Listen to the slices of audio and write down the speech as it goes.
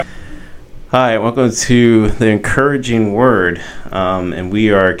Hi, welcome to the Encouraging Word, and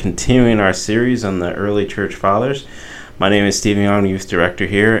we are continuing our series on the early church fathers. My name is Stephen Young, Youth Director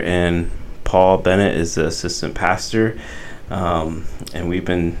here, and Paul Bennett is the Assistant Pastor, and we've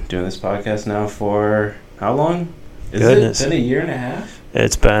been doing this podcast now for how long? Is it been a year and a half?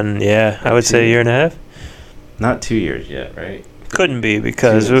 It's been, I would say a year and a half. Not 2 years yet, right? Couldn't be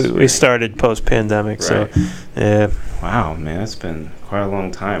because we started post-pandemic, right. So yeah. Wow, man, it's been quite a long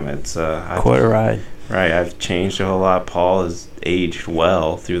time. It's quite a ride. Right, I've changed a whole lot. Paul has aged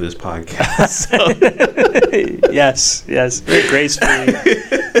well through this podcast. Yes, very gracefully.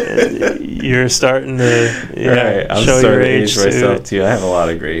 You're starting to I'm show your age myself too. I have a lot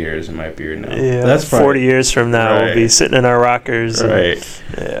of gray hairs in my beard now. Yeah, that's 40 years from now. We'll be sitting in our rockers. Right.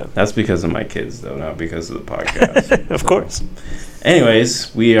 Yeah. That's because of my kids, though, not because of the podcast. Of course.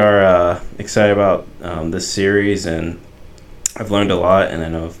 Anyways, we are excited about this series, and I've learned a lot, and I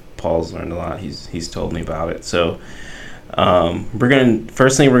know Paul's learned a lot. He's told me about it. So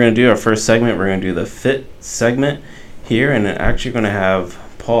first thing we're gonna do, our first segment, we're gonna do the fit segment here, and actually gonna have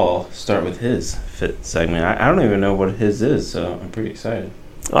Paul start with his fit segment. I don't even know what his is, so I'm pretty excited.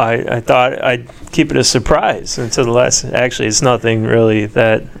 I thought I'd keep it a surprise until the last. Actually, it's nothing really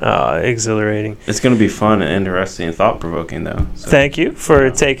that exhilarating. It's going to be fun and interesting and thought-provoking, though. So. Thank you for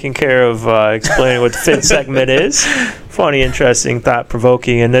taking care of explaining what the fit segment is. Funny, interesting,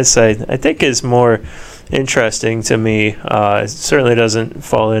 thought-provoking, and this I think is more interesting to me. It certainly doesn't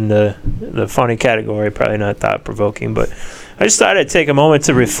fall into the funny category, probably not thought-provoking, but I just thought I'd take a moment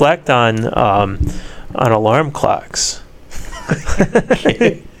to reflect on alarm clocks.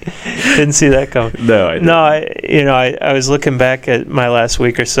 Didn't see that coming. No, I didn't. No, I was looking back at my last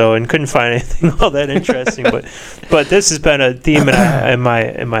week or so and couldn't find anything all that interesting. but this has been a theme in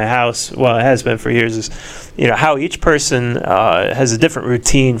my house. Well, it has been for years. Is how each person has a different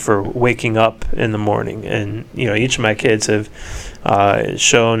routine for waking up in the morning, and each of my kids have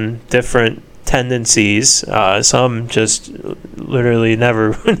shown different tendencies. Some just literally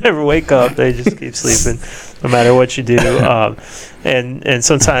never wake up. They just keep sleeping no matter what you do. And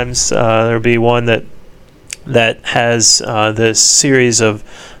sometimes there'll be one that has this series of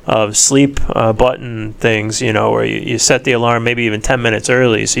sleep button things, where you set the alarm maybe even 10 minutes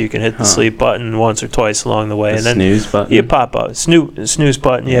early so you can hit the sleep button once or twice along the way. The and then snooze button? You pop up. Snooze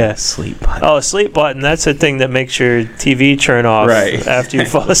button, yeah. Sleep button. Oh, sleep button. That's a thing that makes your TV turn off after you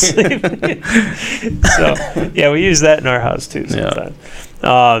fall asleep. So, yeah, we use that in our house too sometimes.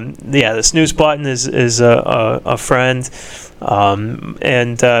 The snooze button is a friend.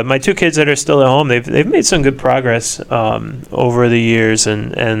 And my two kids that are still at home, they've made some good progress over the years,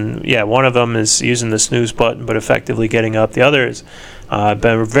 and one of them is using the snooze button but effectively getting up. The other has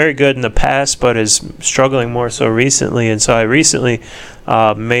been very good in the past but is struggling more so recently, and so I recently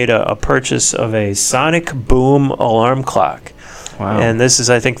made a purchase of a Sonic Boom alarm clock. Wow. And this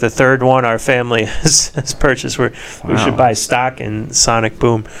is, I think, the third one our family has purchased. We should buy stock in Sonic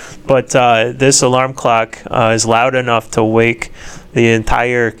Boom. But this alarm clock is loud enough to wake the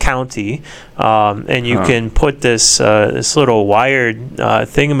entire county. And you can put this little wired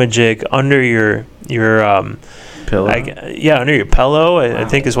thingamajig under your pillow? Under your pillow, I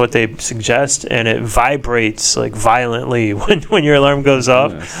think is what they suggest. And it vibrates like violently when your alarm goes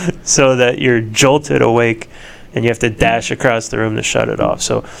off so that you're jolted awake. And you have to dash across the room to shut it off.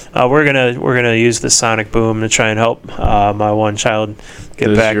 So we're gonna use the Sonic Boom to try and help my one child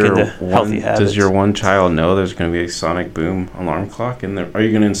get back into healthy habits. Does your one child know there's going to be a Sonic Boom alarm clock in there? Are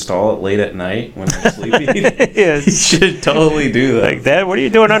you going to install it late at night when they're sleeping? Yes. You should totally do that. Like, Dad, what are you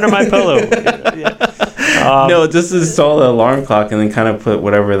doing under my pillow? No, just install the alarm clock and then kind of put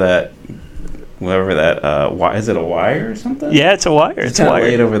whatever that is it a wire or something? Yeah, it's a wire. It's kind of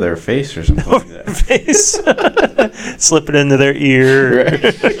lay it over their face or something like that. Face. Slip it into their ear.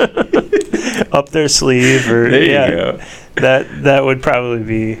 Right. Up their sleeve. Or there you go. That would probably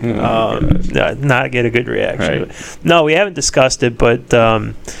be not get a good reaction. Right. No, we haven't discussed it, but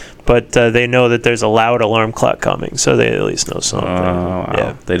they know that there's a loud alarm clock coming, so they at least know something. Oh, wow.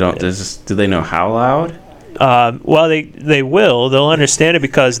 Yeah. They don't. Do they know how loud? Well, they will. They'll understand it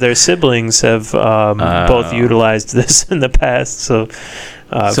because their siblings have both utilized this in the past. So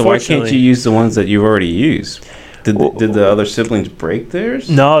why can't you use the ones that you've already used? Did the other siblings break theirs?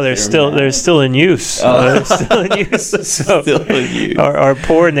 No, they're still in use. They're still in use. So still in use. Our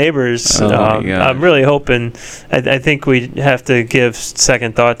poor neighbors. I'm really hoping. I think we have to give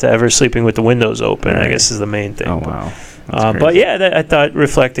second thought to ever sleeping with the windows open. Right. I guess is the main thing. Oh wow. But yeah, I thought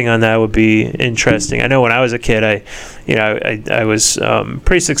reflecting on that would be interesting. I know when I was a kid, I was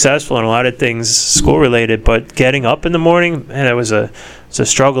pretty successful in a lot of things school related, but getting up in the morning, man, it was a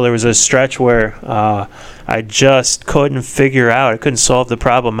struggle. There was a stretch where I just couldn't figure out. I couldn't solve the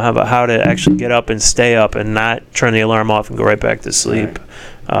problem how to actually get up and stay up and not turn the alarm off and go right back to sleep.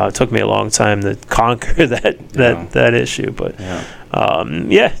 Right. It took me a long time to conquer that issue, but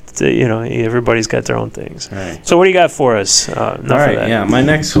everybody's got their own things. Right. So what do you got for us? All right, yeah, my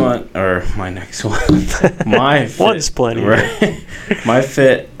next one, my fit, one's plenty. Right? My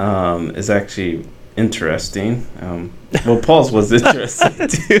fit is actually interesting. Well, Paul's was interesting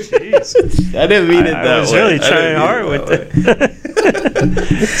too. Jeez. I didn't mean it that way. I was really trying hard with it.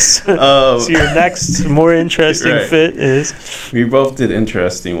 So your next more interesting fit is? We both did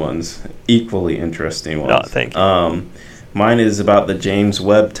interesting ones, equally interesting ones. Oh, thank you. Mine is about the James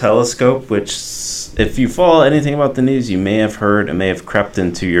Webb Telescope, which, if you follow anything about the news, you may have heard and may have crept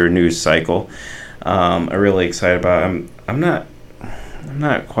into your news cycle. I'm really excited about it. I'm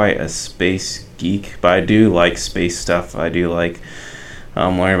not quite a space geek, but I do like space stuff. I do like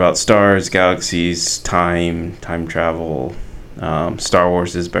learning about stars, galaxies, time travel. Star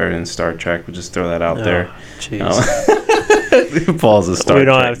Wars is better than Star Trek. We'll just throw that out there. Paul's a Star Trek. We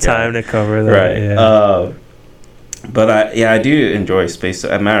don't have time to cover that. Right. Yeah. But I do enjoy space.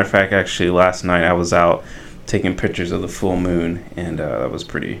 As a matter of fact, actually, last night I was out taking pictures of the full moon, and that was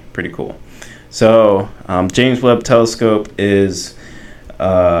pretty cool. So James Webb Telescope is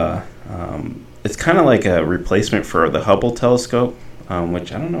it's kind of like a replacement for the Hubble telescope,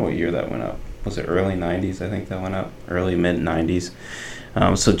 which I don't know what year that went up. Was it early 90s? I think that went up, early mid 90s.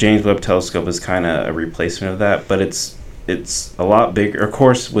 So James Webb Telescope is kind of a replacement of that, but it's a lot bigger. Of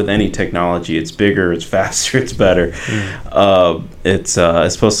course, with any technology, it's bigger, it's faster, it's better. It's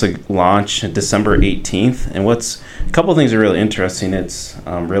supposed to launch December 18th, and a couple of things are really interesting. It's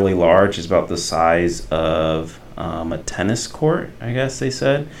really large. It's about the size of a tennis court, I guess they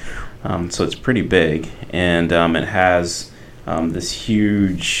said. So it's pretty big, and it has this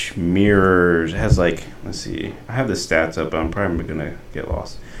huge mirror. It has let's see, I have the stats up, but I'm probably gonna get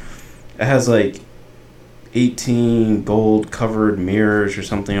lost. It has 18 gold covered mirrors or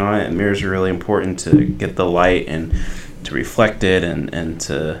something on it, and mirrors are really important to get the light and to reflect it and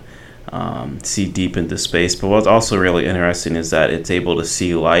to see deep into space. But what's also really interesting is that it's able to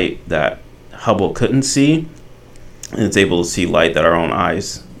see light that Hubble couldn't see, and it's able to see light that our own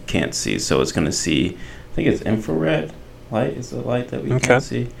eyes can't see. So it's going to see, I think it's infrared light is the light that we can't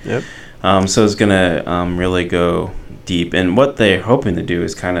see. Yep. So it's going to really go deep, and what they're hoping to do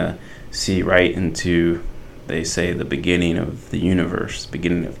is kind of see right into, they say, the beginning of the universe,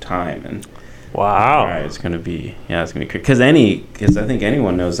 beginning of time. And wow, right, it's gonna be because I think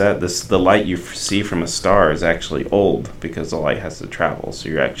anyone knows that the light you see from a star is actually old because the light has to travel. So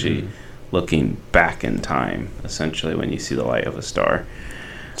you're actually looking back in time, essentially, when you see the light of a star.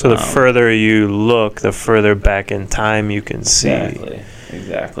 So the further you look, the further back in time you can see.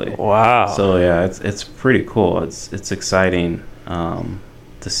 Exactly. Wow. So yeah, it's pretty cool. It's exciting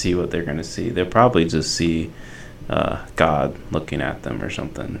to see what they're gonna see. They'll probably just see God looking at them or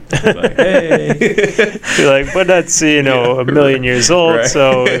something. Like, hey. You're like, but that's a million years old. Right.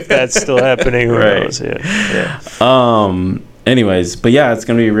 So if that's still happening, who knows? Yeah. Anyways, but yeah, I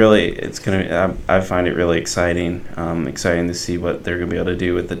find it really exciting. Exciting to see what they're gonna be able to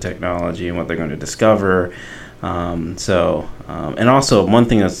do with the technology and what they're going to discover. And also one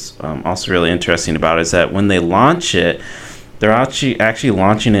thing that's also really interesting about it is that when they launch it, they're actually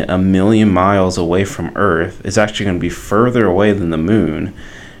launching it 1 million miles away from Earth. It's actually going to be further away than the moon,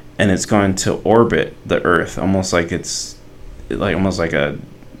 and it's going to orbit the Earth almost like a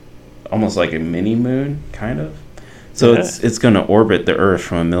mini moon, kind of. So it's going to orbit the Earth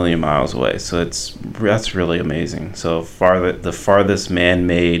from 1 million miles away. So that's really amazing. So the farthest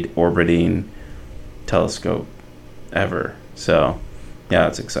man-made orbiting telescope ever. So yeah,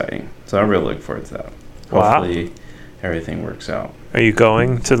 it's exciting. So I really look forward to that. Hopefully everything works out. Are you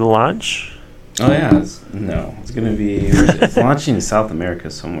going to the launch? Oh yeah, it's going to be it's launching in South America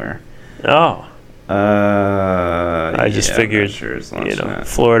somewhere. Oh. I just figured, sure it's launching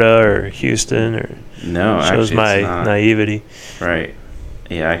Florida or Houston or. No, shows actually, my naivety. Right.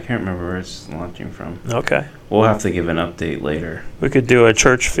 Yeah, I can't remember where it's launching from. Okay. We'll have to give an update later. We could do a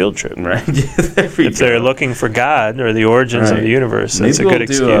church field trip. Right. If they're looking for God or the origins of the universe, that's a good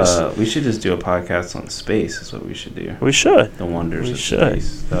excuse. We should just do a podcast on space is what we should do. We should. The wonders of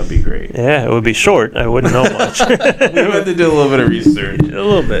space. That would be great. Yeah, it would be short. I wouldn't know much. We have to do a little bit of research. A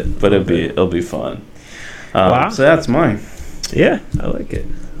little bit. But it'll be fun. Wow. So that's mine. Yeah, I like it.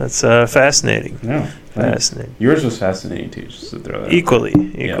 That's fascinating. Yeah. Fascinating. Yours was fascinating too, just to throw that Equally.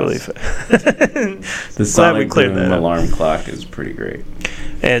 Yes. The Glad we sonic cleared boom that up. alarm clock is pretty great.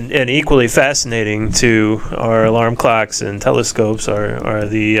 And equally fascinating to our alarm clocks and telescopes are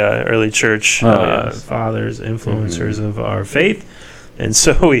the early church Yes. fathers, influencers of our faith. And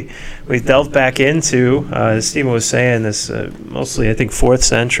so we delved back into, as Stephen was saying, this mostly, I think, 4th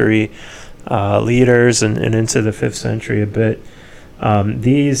century leaders and into the 5th century a bit.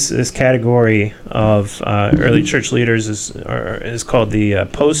 This category of early church leaders is called the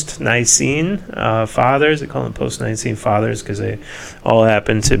post-Nicene fathers. They call them post-Nicene fathers because they all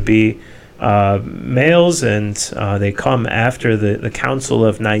happen to be males, and they come after the Council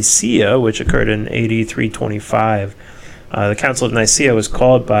of Nicaea, which occurred in AD 325. The Council of Nicaea was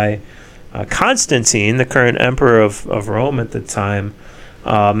called by Constantine, the current emperor of Rome at the time.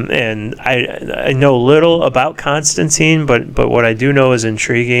 And I know little about Constantine, but what I do know is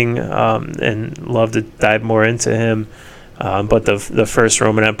intriguing, and love to dive more into him. But the first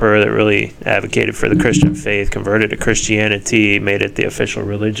Roman emperor that really advocated for the Christian faith, converted to Christianity, made it the official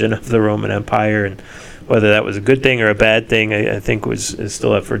religion of the Roman Empire, and whether that was a good thing or a bad thing, I think is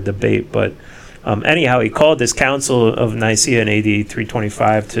still up for debate. But anyhow, he called this Council of Nicaea in AD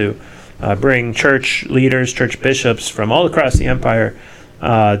 325 to bring church leaders, church bishops from all across the empire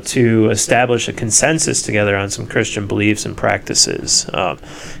to establish a consensus together on some Christian beliefs and practices.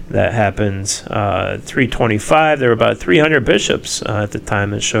 That happened 325. There were about 300 bishops at the time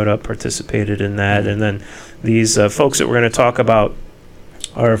that showed up, participated in that. And then these folks that we're going to talk about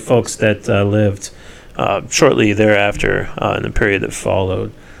are folks that lived shortly thereafter in the period that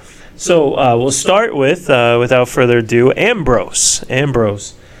followed. So we'll start with, without further ado, Ambrose.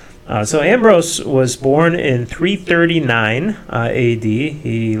 So Ambrose was born in 339 AD.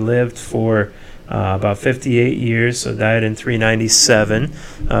 He lived for about 58 years, so died in 397,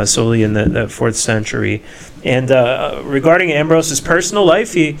 solely in the 4th century. And regarding Ambrose's personal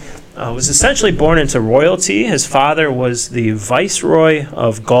life, he was essentially born into royalty. His father was the Viceroy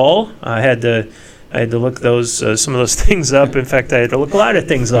of Gaul. I had to look some of those things up. In fact, I had to look a lot of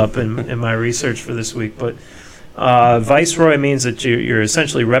things up in my research for this week, but Viceroy means that you're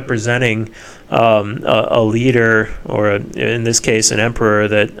essentially representing a leader, or in this case, an emperor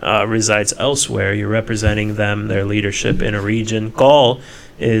that resides elsewhere. You're representing them, their leadership in a region. Gaul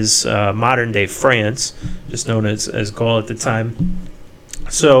is modern-day France, just known as Gaul at the time.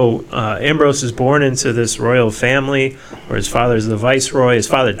 So Ambrose is born into this royal family, where his father is the viceroy. His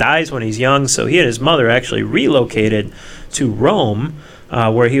father dies when he's young, so he and his mother actually relocated to Rome,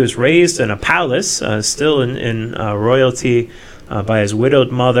 where he was raised in a palace, still in royalty, by his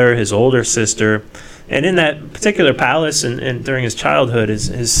widowed mother, his older sister. And in that particular palace, and during his childhood,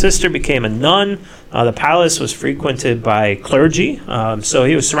 his sister became a nun. The palace was frequented by clergy, so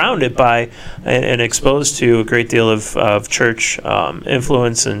he was surrounded by and exposed to a great deal of church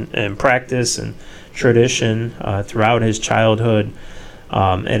influence and practice and tradition throughout his childhood.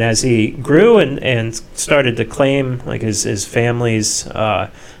 And as he grew and started to claim like his family's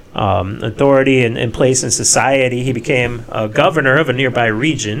authority and place in society, he became a governor of a nearby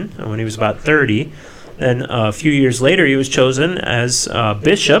region when he was about 30. Then a few years later, he was chosen as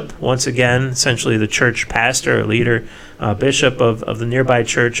bishop, once again, essentially the church pastor or leader, bishop of the nearby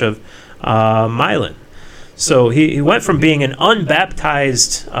church of Milan. So he went from being an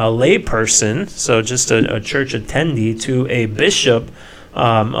unbaptized layperson, so just a church attendee, to a bishop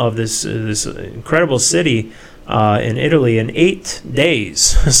of this incredible city in Italy in 8 days.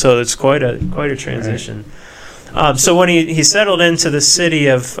 So it's quite a transition. Right. So when he settled into the city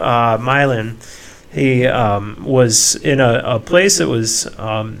of Milan, he was in a place that was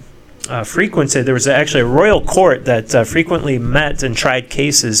frequented. There was actually a royal court that frequently met and tried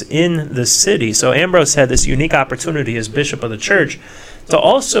cases in the city. So Ambrose had this unique opportunity as bishop of the church to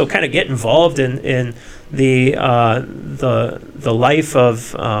also kind of get involved in the life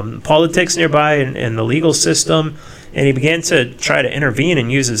of politics nearby and the legal system. And he began to try to intervene and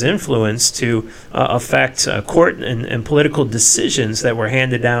use his influence to affect court and political decisions that were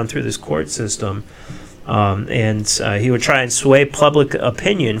handed down through this court system. And he would try and sway public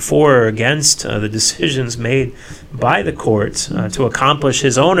opinion for or against the decisions made by the courts to accomplish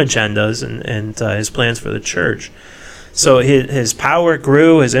his own agendas and his plans for the church. So his power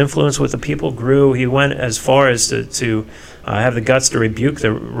grew, his influence with the people grew. He went as far as to have the guts to rebuke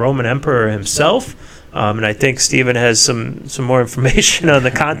the Roman emperor himself. And I think Stephen has some more information on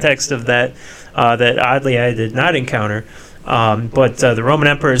the context of that that oddly I did not encounter. But the Roman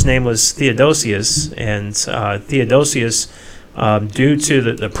emperor's name was Theodosius, and Theodosius due to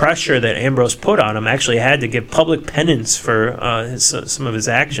the pressure that Ambrose put on him, actually had to give public penance for some of his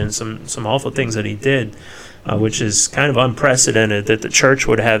actions, some awful things that he did, which is kind of unprecedented, that the church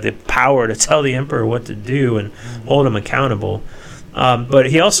would have the power to tell the emperor what to do and hold him accountable.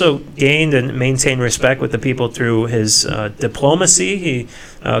 But he also gained and maintained respect with the people through his diplomacy. He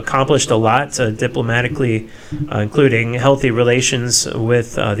accomplished a lot diplomatically, including healthy relations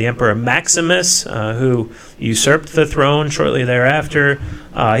with the Emperor Maximus, who usurped the throne shortly thereafter.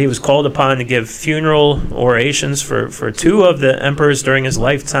 He was called upon to give funeral orations for two of the emperors during his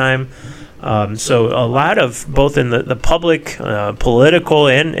lifetime. So a lot of, both in the public, political,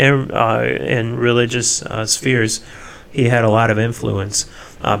 and religious spheres, he had a lot of influence.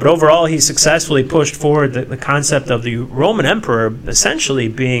 But overall, he successfully pushed forward the concept of the Roman emperor essentially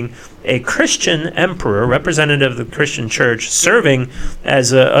being a Christian emperor, representative of the Christian church, serving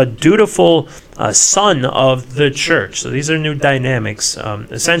as a dutiful son of the church. So these are new dynamics.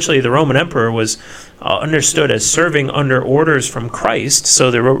 Essentially, the Roman emperor was understood as serving under orders from Christ.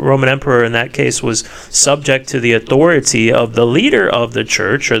 So the Roman emperor in that case was subject to the authority of the leader of the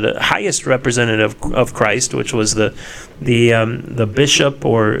church, or the highest representative of Christ, which was the bishop,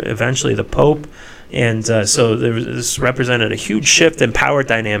 or eventually the pope. And so this represented a huge shift in power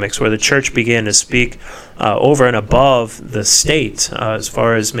dynamics, where the church began to speak over and above the state as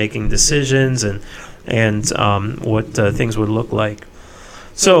far as making decisions and what things would look like.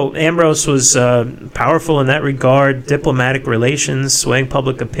 So Ambrose was powerful in that regard, diplomatic relations, swaying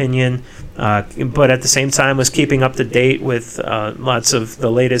public opinion, but at the same time was keeping up to date with lots of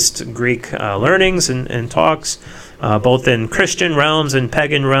the latest Greek learnings and talks, both in Christian realms and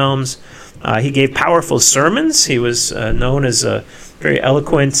pagan realms. He gave powerful sermons. He was known as a very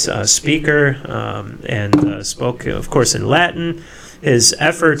eloquent speaker, and spoke, of course, in Latin. His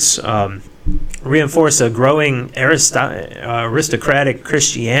efforts reinforce a growing aristocratic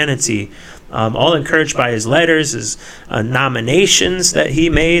Christianity, all encouraged by his letters, his nominations that he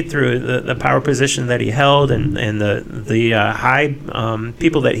made through the power position that he held, and the high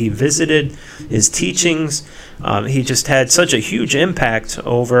people that he visited, his teachings. He just had such a huge impact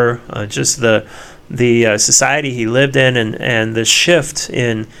over just the society he lived in, and the shift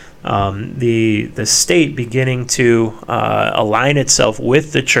in the state beginning to align itself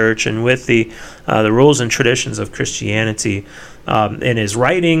with the church and with the rules and traditions of Christianity. In his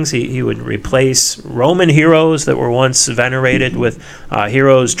writings, he would replace Roman heroes that were once venerated with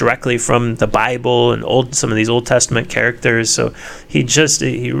heroes directly from the Bible and some of these Old Testament characters. So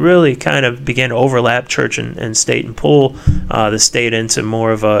he really kind of began to overlap church and state, and pull the state into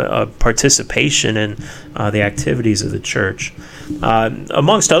more of a participation in the activities of the church.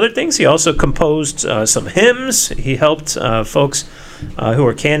 Amongst other things, he also composed some hymns. He helped folks who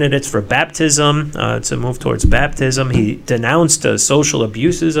were candidates for baptism to move towards baptism. He denounced social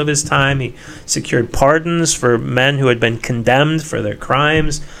abuses of his time. He secured pardons for men who had been condemned for their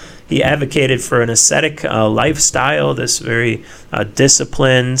crimes. He advocated for an ascetic lifestyle, this very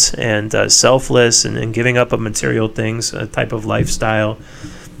disciplined and selfless and giving up of material things type of lifestyle.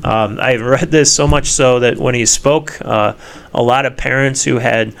 I read this so much so that when he spoke, a lot of parents who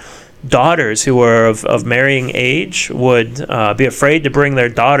had daughters who were of marrying age would be afraid to bring their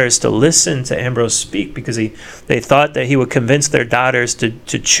daughters to listen to Ambrose speak, because they thought that he would convince their daughters to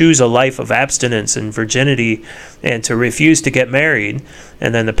choose a life of abstinence and virginity and to refuse to get married,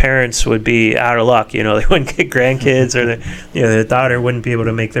 and then the parents would be out of luck. They wouldn't get grandkids, or the daughter wouldn't be able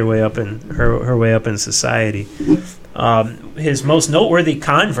to make their way up in her way up in society. His most noteworthy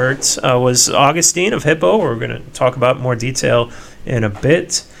convert was Augustine of Hippo. We're going to talk about more detail in a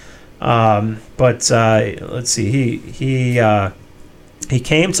bit. But let's see. He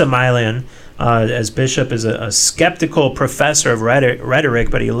came to Milan as bishop as a skeptical professor of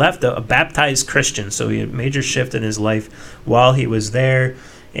rhetoric, but he left a baptized Christian. So he had a major shift in his life while he was there.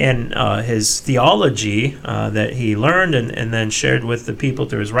 And his theology that he learned and then shared with the people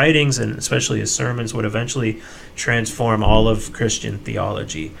through his writings, and especially his sermons, would eventually transform all of Christian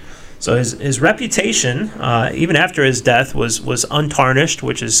theology. So his reputation, even after his death, was untarnished,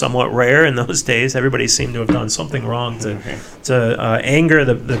 which is somewhat rare in those days. Everybody seemed to have done something wrong to anger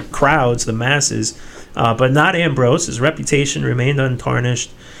the crowds, the masses, but not Ambrose. His reputation remained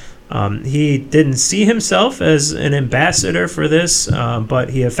untarnished. He didn't see himself as an ambassador for this, but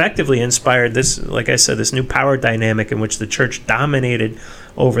he effectively inspired this, like I said, this new power dynamic in which the church dominated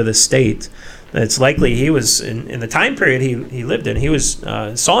over the state. It's likely he was, in the time period he lived in, he was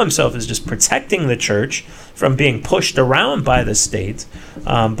saw himself as just protecting the church from being pushed around by the state,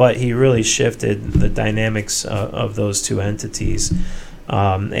 but he really shifted the dynamics of those two entities.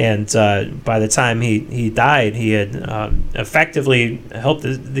 And by the time he died, he had effectively helped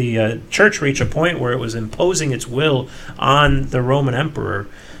the church reach a point where it was imposing its will on the Roman emperor,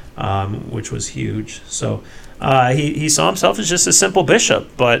 which was huge. So he saw himself as just a simple bishop,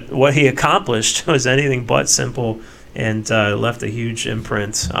 but what he accomplished was anything but simple, and left a huge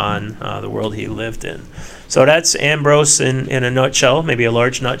imprint on the world he lived in. So that's Ambrose in a nutshell, maybe a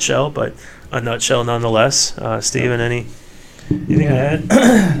large nutshell, but a nutshell nonetheless. Stephen, anything to add?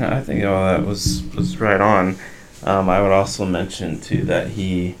 I think all that was right on. I would also mention too that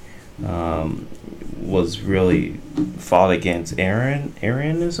he was really fought against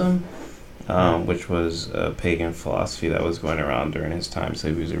Arianism, which was a pagan philosophy that was going around during his time.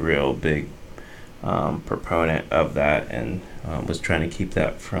 So he was a real big proponent of that, and was trying to keep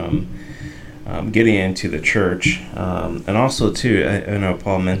that from getting into the church. And also too, I know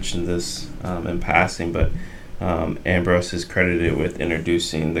Paul mentioned this in passing, but Ambrose is credited with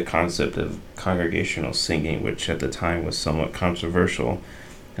introducing the concept of congregational singing, which at the time was somewhat controversial.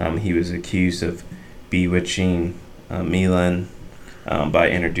 He was accused of bewitching Milan by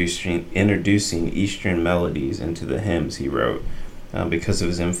introducing Eastern melodies into the hymns he wrote. Because of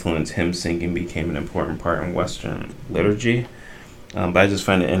his influence, hymn singing became an important part in Western liturgy. But I just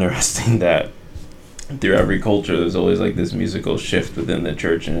find it interesting that through every culture, there's always like this musical shift within the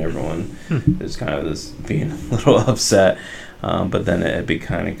church, and everyone is kind of this being a little upset. But then it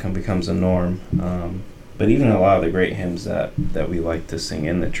becomes a norm. But even a lot of the great hymns that we like to sing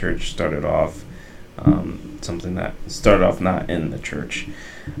in the church started off something that started off not in the church.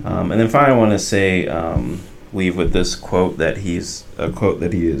 And then finally, I want to say, leave with this quote that he is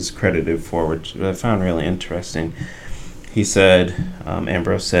credited for, which I found really interesting. He said,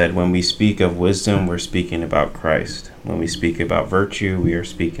 Ambrose said, "When we speak of wisdom, we're speaking about Christ. When we speak about virtue, we are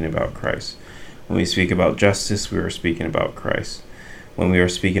speaking about Christ. When we speak about justice, we are speaking about Christ. When we are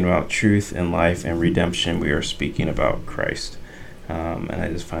speaking about truth and life and redemption, we are speaking about Christ." And I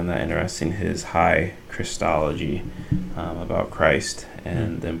just find that interesting, his high Christology about Christ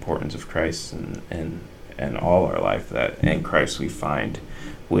and the importance of Christ and all our life, that in Christ we find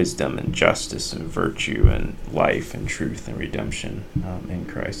wisdom and justice and virtue and life and truth and redemption in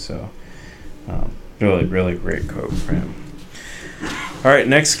Christ. So really, really great quote for him. All right,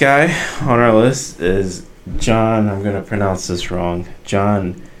 next guy on our list is John, I'm going to pronounce this wrong,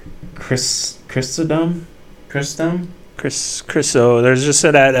 John Chrysostom? Chriso, there's just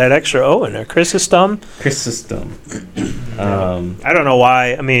that extra O in there. Chrysostom. I don't know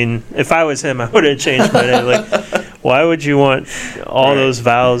why. I mean, if I was him, I would have changed my name. Like, why would you want all those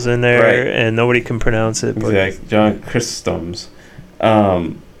vowels in there and nobody can pronounce it? Exactly. John Chrysostoms.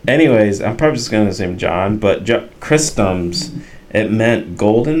 Anyways, I'm probably just going to say him John, but Chrysostoms, it meant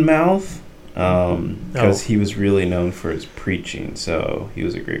golden mouth. Because he was really known for his preaching, so he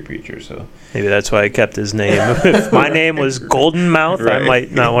was a great preacher. So maybe that's why I kept his name. If my name was Golden Mouth, I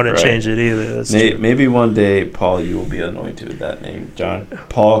might not want to change it either. That's maybe one day, Paul, you will be anointed with that name, John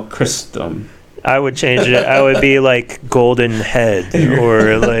Paul Chrysostom. I would change it. I would be like Golden Head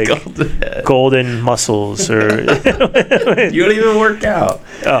or like Golden Muscles, or you don't even work out.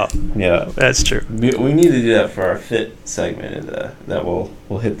 Oh, yeah, that's true. We need to do that for our fit segment. That we'll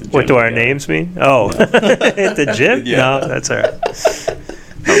hit the gym. What do our names mean? Oh, yeah. Hit the gym? Yeah. No, that's all right.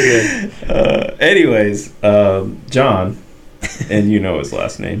 I'm good. Anyways, John, and you know his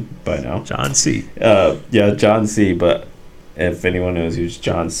last name by now. John C. Yeah, John C. But if anyone knows who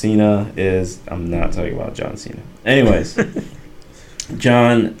John Cena is, I'm not talking about John Cena. Anyways,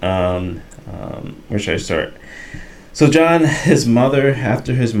 John, where should I start? So John,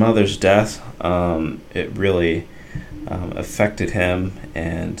 after his mother's death, it really affected him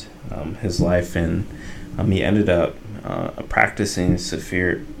and his life, and he ended up practicing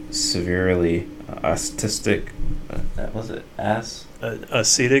severely ascetic. Was it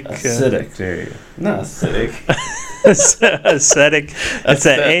ascetic? Ascetic. There you go. Not ascetic. Ascetic. It's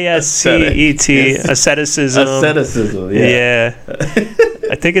an ASCET. Asceticism. Asceticism. Yeah.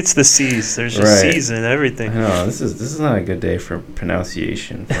 I think it's the C's. There's just C's in everything. I know this is not a good day for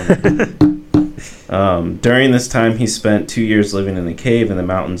pronunciation. During this time, he spent 2 years living in a cave in the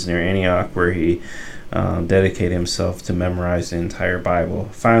mountains near Antioch, where he dedicated himself to memorize the entire Bible.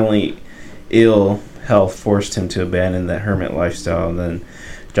 Finally, ill health forced him to abandon that hermit lifestyle, and then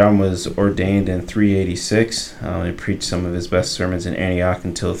John was ordained in 386 and preached some of his best sermons in Antioch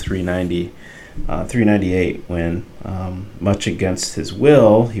until 398, when, much against his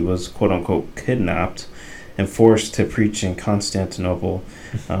will, he was quote-unquote kidnapped and forced to preach in Constantinople.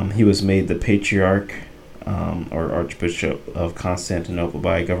 He was made the patriarch or archbishop of Constantinople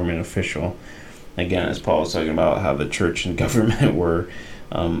by a government official. again, as Paul was talking about, how the church and government were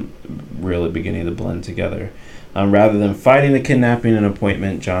really beginning to blend together. Rather than fighting the kidnapping and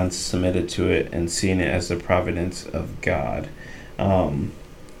appointment, John submitted to it and seeing it as the providence of God.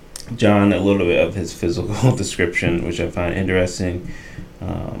 John, a little bit of his physical description, which I find interesting.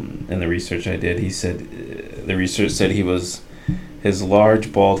 In the research I did, the research said his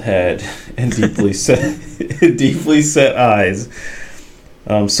large bald head and deeply set eyes,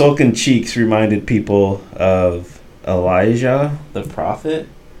 sullen cheeks reminded people of Elijah the prophet.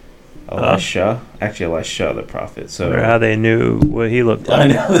 Elisha the prophet. So, I wonder how they knew what he looked like. I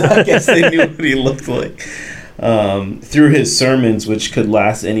know. I guess they knew what he looked like. Through his sermons, which could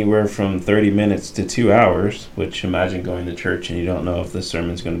last anywhere from 30 minutes to 2 hours, which imagine going to church and you don't know if the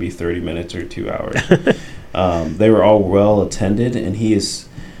sermon's going to be 30 minutes or 2 hours. They were all well attended, and he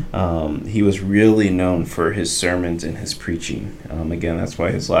was really known for his sermons and his preaching. Again, that's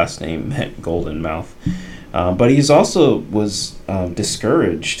why his last name meant golden mouth. But he's also was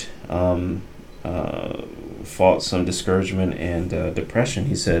discouraged, fought some discouragement and depression.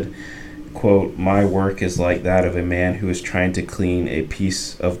 He said, quote, "My work is like that of a man who is trying to clean a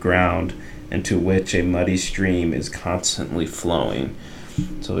piece of ground into which a muddy stream is constantly flowing."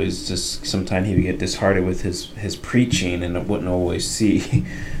 So he's just, sometimes he would get disheartened with his preaching and wouldn't always see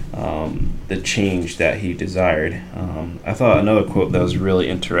the change that he desired. I thought another quote that was really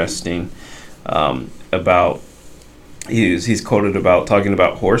interesting about, he's quoted about talking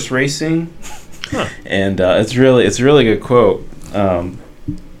about horse racing. Huh. And it's a really good quote.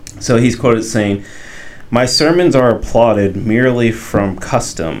 So he's quoted saying, "My sermons are applauded merely from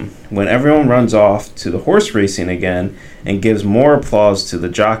custom. When everyone runs off to the horse racing again and gives more applause to the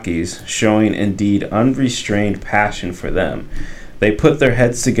jockeys, showing indeed unrestrained passion for them, they put their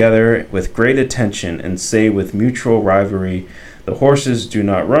heads together with great attention and say with mutual rivalry, 'The horses do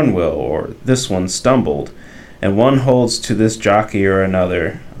not run well,' or 'This one stumbled,' and one holds to this jockey or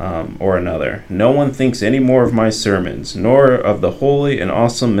another. No one thinks any more of my sermons, nor of the holy and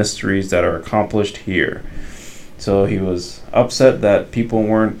awesome mysteries that are accomplished here." So he was upset that people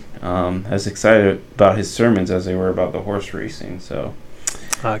weren't as excited about his sermons as they were about the horse racing. So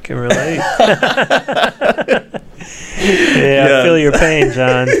I can relate. Yeah, I feel your pain,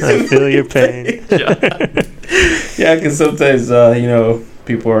 John. I feel your pain. Yeah, because sometimes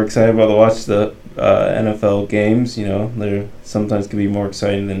people are excited about to watch the NFL games. They're sometimes can be more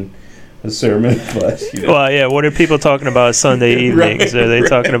exciting than a sermon. But well, yeah. What are people talking about Sunday evenings? Are they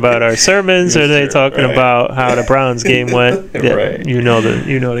talking about our sermons? Or are they talking about how the Browns game went? Yeah, right. You know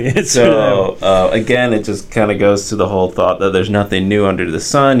the answer. So again, it just kind of goes to the whole thought that there's nothing new under the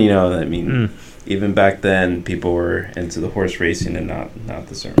sun. Even back then, people were into the horse racing and not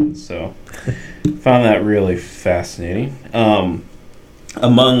the sermons. So found that really fascinating.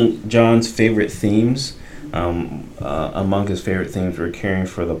 Among John's favorite themes, were caring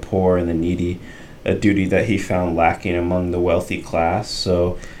for the poor and the needy, a duty that he found lacking among the wealthy class.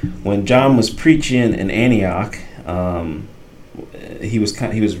 So when John was preaching in Antioch, he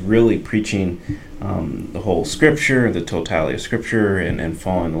was really preaching the whole Scripture, the totality of Scripture, and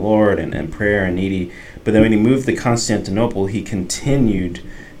following the Lord and prayer and needy. But then when he moved to Constantinople, he continued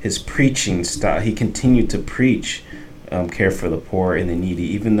his preaching style. He continued to preach care for the poor and the needy,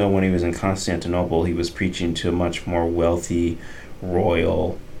 even though when he was in Constantinople, he was preaching to a much more wealthy,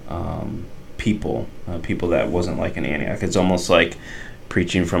 royal people that wasn't like in Antioch. It's almost like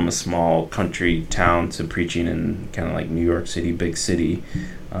preaching from a small country town to preaching in kind of like New York City, big city,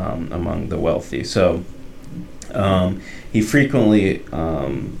 among the wealthy. So he frequently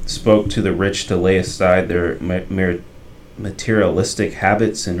spoke to the rich to lay aside their materialistic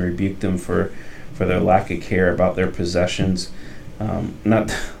habits and rebuked them for their lack of care about their possessions,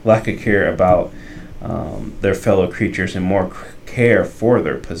 not lack of care about their fellow creatures, and more care for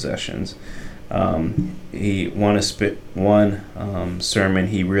their possessions. One sermon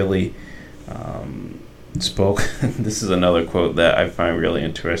he really spoke. This is another quote that I find really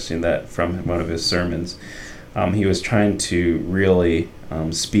interesting, that from one of his sermons. He was trying to really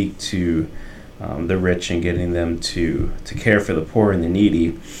speak to the rich and getting them to care for the poor and the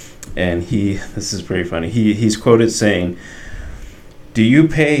needy. And this is pretty funny. He's quoted saying, "Do you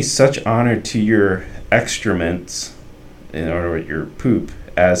pay such honor to your excrements, in other words, your poop,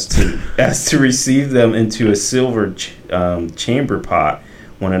 as to receive them into a silver chamber pot,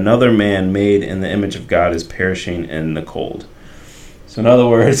 when another man made in the image of God is perishing in the cold?" So in other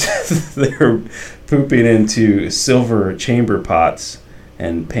words, they're pooping into silver chamber pots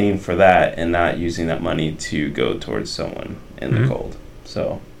and paying for that, and not using that money to go towards someone in the cold.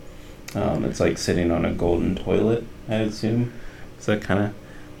 So it's like sitting on a golden toilet, I assume. Is that kind of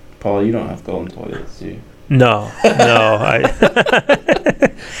Paul, you don't have golden toilets, do you? No.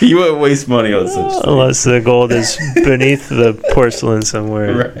 You wouldn't waste money on such things. Unless the gold is beneath the porcelain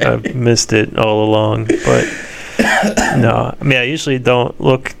somewhere. Right. I've missed it all along. But no, I mean, I usually don't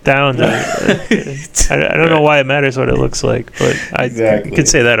look down. I don't know why it matters what it looks like, but I could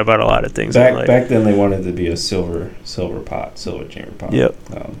say that about a lot of things. Back then, they wanted to be a silver chamber pot. Yep.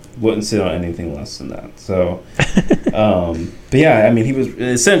 Wouldn't sit on anything less than that. So, but yeah, I mean, he was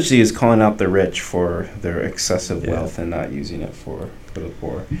essentially is calling out the rich for their excessive wealth and not using it for the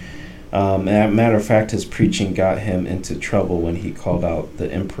poor. And as a matter of fact, his preaching got him into trouble when he called out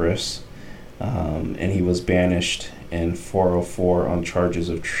the empress. And he was banished in 404 on charges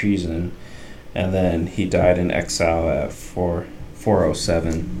of treason, and then he died in exile at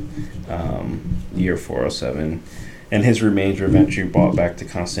 407, year 407, and his remains were eventually brought back to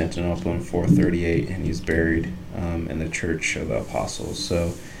Constantinople in 438, and he's buried in the Church of the Apostles.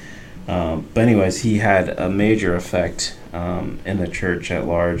 So, but anyways, he had a major effect in the church at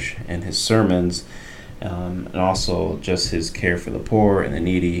large in his sermons. And also just his care for the poor and the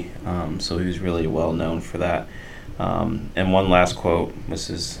needy. So he was really well known for that. And one last quote, this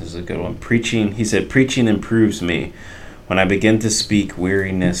is a good one. He said, "Preaching improves me. When I begin to speak,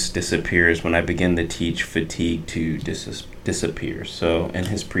 weariness disappears. When I begin to teach, fatigue too disappears." So in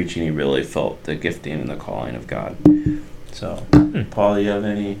his preaching, he really felt the gifting and the calling of God. So, Paul, do you have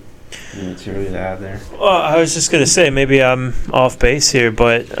any material to add there? Well, I was just going to say, maybe I'm off base here,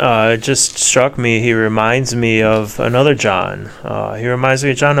 but it just struck me, he reminds me of another John. He reminds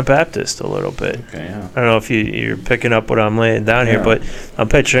me of John the Baptist a little bit. Okay, yeah. I don't know if you're picking up what I'm laying down here, but I'm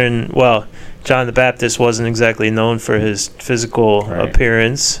picturing, John the Baptist wasn't exactly known for his physical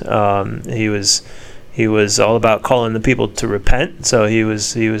appearance. He was all about calling the people to repent, so he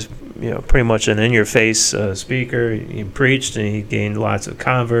was pretty much an in-your-face speaker. He preached, and he gained lots of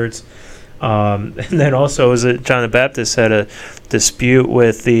converts. And then also, John the Baptist had a dispute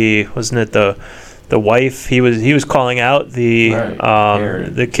with the wife? He was calling out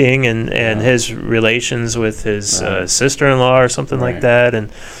the king and his relations with his sister-in-law or something like that, and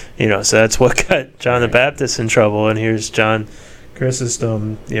so that's what got John the Baptist in trouble. And here's John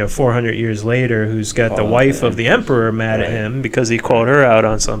Chrysostom, 400 years later, who's got the wife of the emperor mad at him because he called her out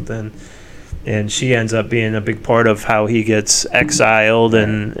on something, and she ends up being a big part of how he gets exiled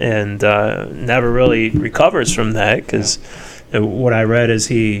and never really recovers from that, because what I read is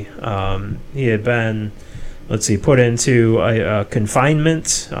he had been, put into a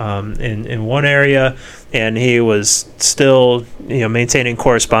confinement in one area, and he was still maintaining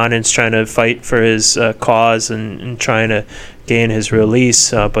correspondence, trying to fight for his cause and trying to gain his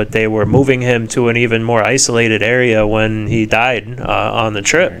release, but they were moving him to an even more isolated area when he died on the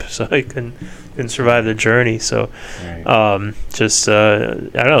trip, so he couldn't survive the journey. So I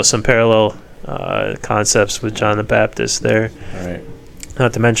don't know, some parallel concepts with John the Baptist there,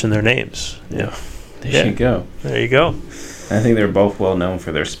 not to mention their names. There you go. There you go. I think they're both well known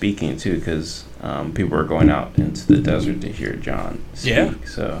for their speaking too, because people were going out into the desert to hear John speak.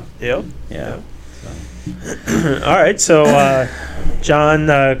 So Yep. All right, so John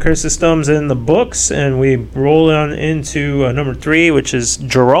Chrysostom's in the books, and we roll on into number 3, which is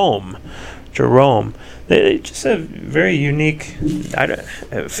Jerome. They just have very unique.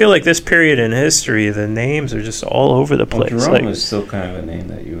 I feel like this period in history, the names are just all over the place. Well, Jerome is still kind of a name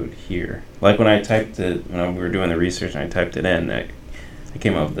that you would hear. Like when I typed it, when we were doing the research, and I typed it in, I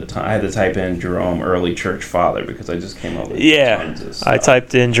came up with I had to type in Jerome, early church father, because I just came up with tons of stuff. I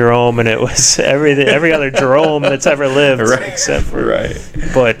typed in Jerome, and it was every other Jerome that's ever lived, except for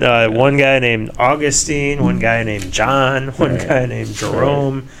But one guy named Augustine, one guy named John, one guy named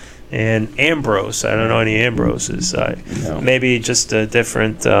Jerome. And Ambrose. I don't know any Ambroses. Maybe just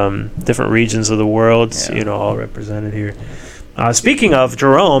different regions of the world, all represented here. Speaking of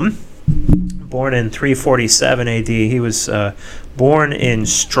Jerome, born in 347 AD, he was born in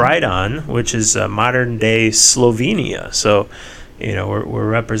Stridon, which is modern-day Slovenia. So, we're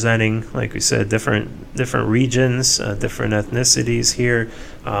representing, like we said, different regions, different ethnicities here,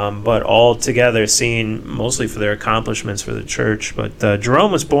 but all together seen mostly for their accomplishments for the church. But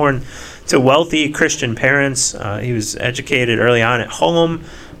Jerome was born to wealthy Christian parents. He was educated early on at home,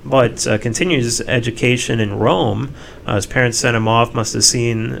 but continued his education in Rome. His parents sent him off, must have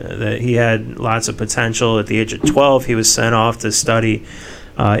seen that he had lots of potential. At the age of 12, he was sent off to study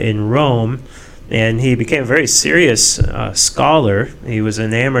in Rome. And he became a very serious scholar. He was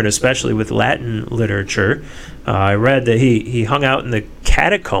enamored especially with Latin literature. I read that he hung out in the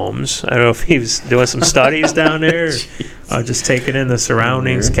catacombs. I don't know if he was doing some studies down there, or just taking in the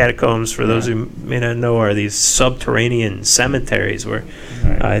surroundings. Catacombs, for those who may not know, are these subterranean cemeteries where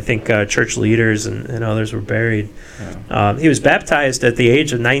I think church leaders and others were buried. He was baptized at the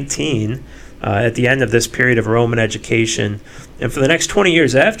age of 19 at the end of this period of Roman education. And for the next 20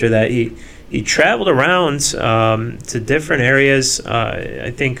 years after that, he traveled around to different areas.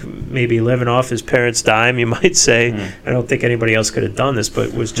 I think maybe living off his parents' dime, you might say. I don't think anybody else could have done this,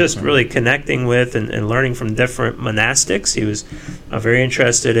 but was just really connecting with and learning from different monastics. He was very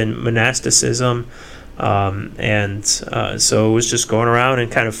interested in monasticism. So it was just going around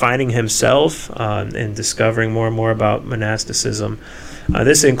and kind of finding himself and discovering more and more about monasticism.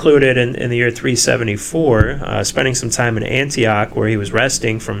 This included in the year 374, spending some time in Antioch where he was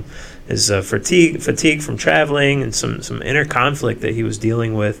resting from his fatigue from traveling and some inner conflict that he was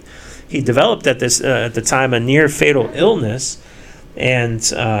dealing with. He developed at the time a near fatal illness, and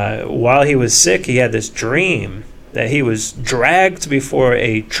while he was sick, he had this dream that he was dragged before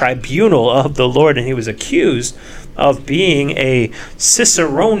a tribunal of the Lord, and he was accused of being a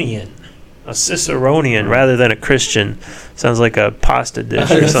Ciceronian rather than a Christian. Sounds like a pasta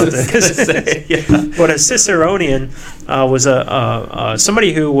dish or something. But a Ciceronian was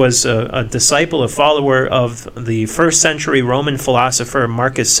somebody who was a disciple, a follower of the first century Roman philosopher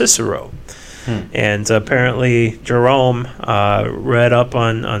Marcus Cicero. And apparently Jerome read up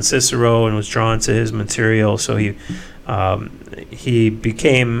on Cicero and was drawn to his material, so he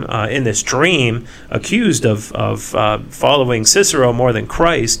became, in this dream, accused of following Cicero more than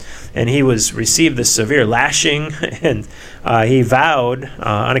Christ, and he received this severe lashing, and he vowed,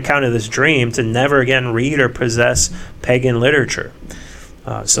 on account of this dream, to never again read or possess pagan literature.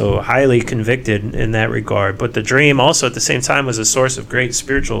 So highly convicted in that regard. But the dream also at the same time was a source of great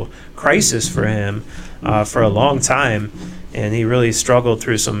spiritual crisis for him for a long time, and he really struggled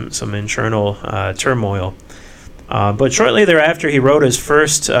through some internal turmoil. But shortly thereafter, he wrote his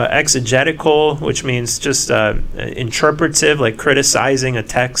first exegetical, which means just interpretive, like criticizing a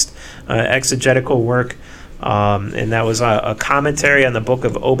text, exegetical work, and that was a commentary on the book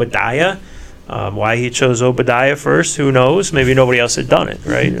of Obadiah. Why he chose Obadiah first, who knows? Maybe nobody else had done it,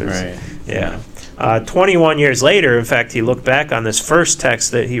 right? Yeah. 21 years later, in fact, he looked back on this first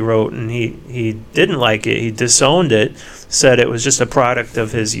text that he wrote, and he didn't like it. He disowned it, said it was just a product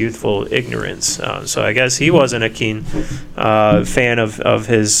of his youthful ignorance. So I guess he wasn't a keen fan of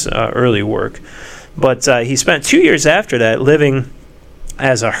his early work. But he spent 2 years after that living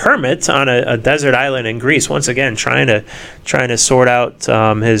as a hermit on a desert island in Greece, once again trying to sort out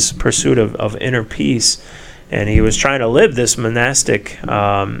his pursuit of inner peace. And he was trying to live this monastic,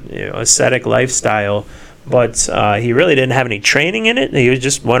 ascetic lifestyle, but he really didn't have any training in it. He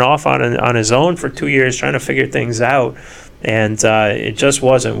just went off on his own for 2 years trying to figure things out, and it just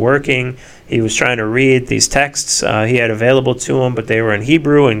wasn't working. He was trying to read these texts he had available to him, but they were in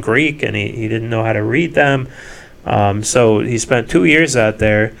Hebrew and Greek, and he didn't know how to read them. So he spent 2 years out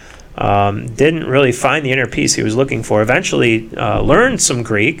there, didn't really find the inner peace he was looking for. Eventually learned some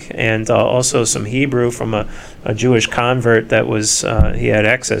Greek and also some Hebrew from a Jewish convert that he had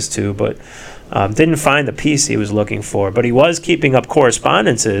access to, but didn't find the peace he was looking for. But he was keeping up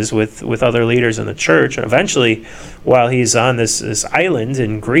correspondences with other leaders in the church. And eventually, while he's on this island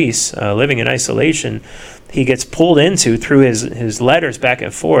in Greece, living in isolation, he gets pulled into, through his letters back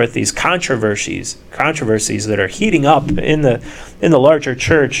and forth, these controversies that are heating up in the larger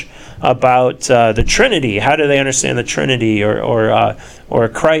church about the Trinity. How do they understand the Trinity, or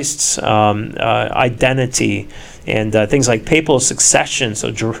Christ's identity, and things like papal succession?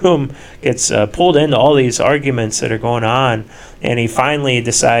 So Jerome gets pulled into all these arguments that are going on, and he finally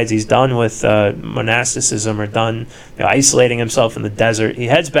decides he's done with monasticism, or done isolating himself in the desert. He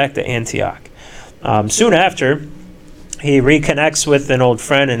heads back to Antioch. Soon after, he reconnects with an old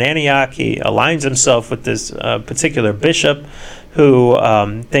friend in Antioch. He aligns himself with this particular bishop who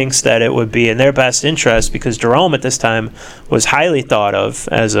thinks that it would be in their best interest, because Jerome at this time was highly thought of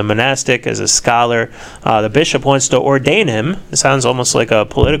as a monastic, as a scholar. The bishop wants to ordain him. It sounds almost like a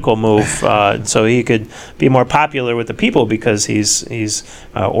political move, so he could be more popular with the people, because he's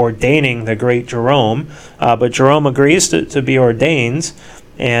ordaining the great Jerome. But Jerome agrees to be ordained.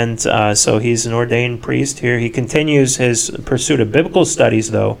 And so he's an ordained priest here. He continues his pursuit of biblical studies,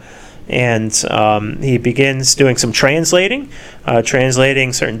 though, and he begins doing some translating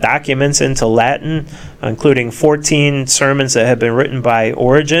certain documents into Latin, including 14 sermons that have been written by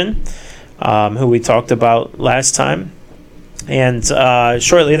Origen, who we talked about last time. And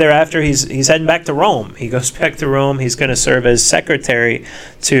shortly thereafter, he's heading back to Rome. He goes back to Rome. He's going to serve as secretary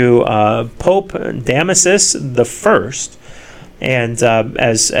to Pope Damasus the First. And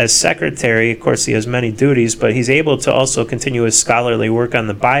as secretary, of course, he has many duties, but he's able to also continue his scholarly work on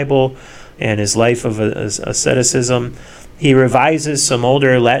the Bible and his life of asceticism. He revises some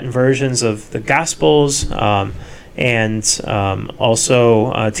older Latin versions of the Gospels, and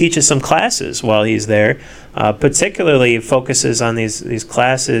also teaches some classes while he's there. Particularly focuses on these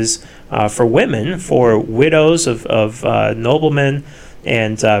classes for women, for widows of noblemen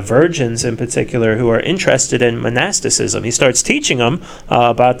and virgins in particular who are interested in monasticism. He starts teaching them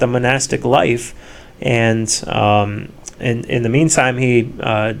about the monastic life, and in the meantime,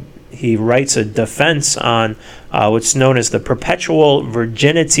 he writes a defense on what's known as the perpetual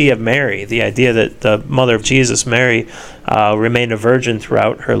virginity of Mary, the idea that the mother of Jesus, Mary, remained a virgin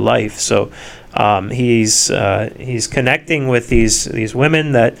throughout her life. So he's connecting with these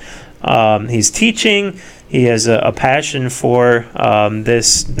women that he's teaching. He has a passion for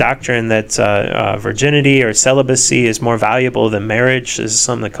this doctrine that virginity or celibacy is more valuable than marriage. This is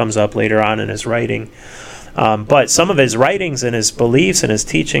something that comes up later on in his writing. But some of his writings and his beliefs and his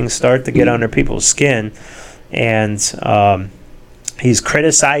teachings start to get under people's skin. And he's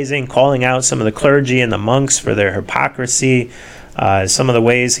criticizing, calling out some of the clergy and the monks for their hypocrisy. Some of the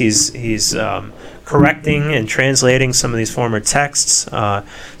ways he's correcting and translating some of these former texts.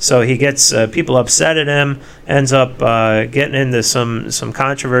 So he gets people upset at him, ends up getting into some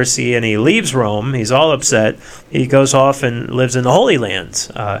controversy, and he leaves Rome. He's all upset. He goes off and lives in the Holy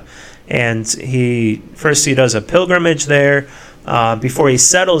Land. And he does a pilgrimage there before he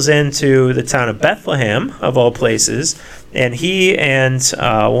settles into the town of Bethlehem, of all places. And he and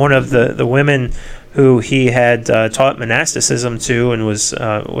one of the women who he had taught monasticism to and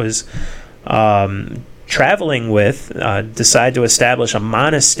was traveling with decide to establish a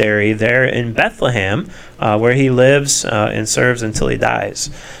monastery there in Bethlehem where he lives and serves until he dies.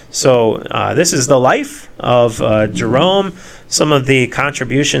 So this is the life of Jerome. Some of the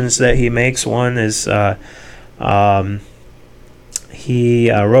contributions that he makes, one is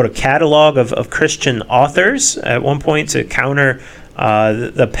he wrote a catalog of Christian authors at one point to counter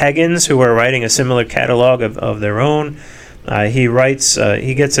the pagans who were writing a similar catalog of their own. He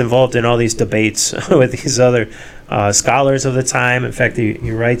gets involved in all these debates with these other scholars of the time. In fact,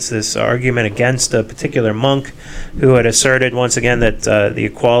 he writes this argument against a particular monk who had asserted once again that the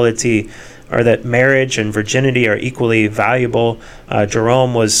equality, or that marriage and virginity are equally valuable.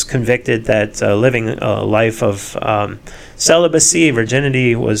 Jerome was convicted that living a life of celibacy,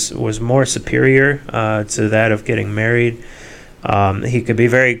 virginity, was more superior to that of getting married. He could be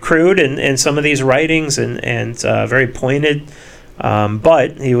very crude in some of these writings and very pointed,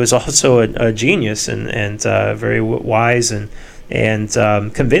 but he was also a genius and very wise and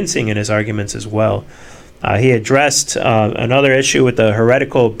convincing in his arguments as well. He addressed another issue with the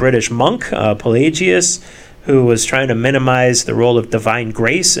heretical British monk, Pelagius, who was trying to minimize the role of divine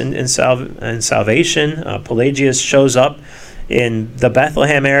grace in salvation. Pelagius shows up in the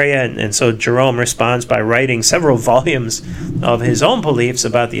Bethlehem area, and so Jerome responds by writing several volumes of his own beliefs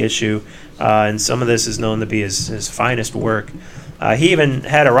about the issue, and some of this is known to be his finest work. He even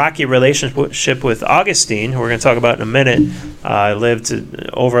had a rocky relationship with Augustine, who we're going to talk about in a minute.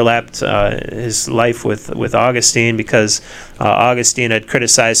 Overlapped his life with Augustine because Augustine had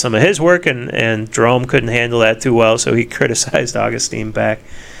criticized some of his work, and Jerome couldn't handle that too well, so he criticized Augustine back.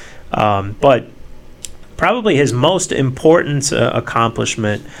 But probably his most important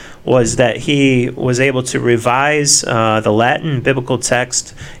accomplishment was that he was able to revise the Latin biblical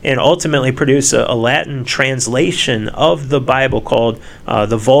text and ultimately produce a Latin translation of the Bible called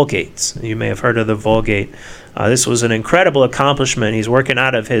the Vulgate. You may have heard of the Vulgate. This was an incredible accomplishment. He's working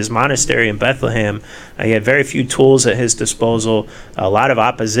out of his monastery in Bethlehem. He had very few tools at his disposal, a lot of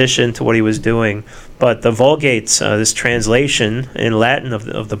opposition to what he was doing. But the Vulgate, this translation in Latin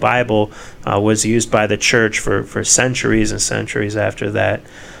of the Bible, was used by the church for centuries and centuries after that.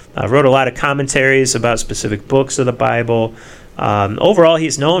 Wrote a lot of commentaries about specific books of the Bible. Overall,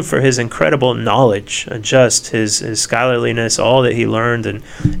 he's known for his incredible knowledge, just his scholarliness, all that he learned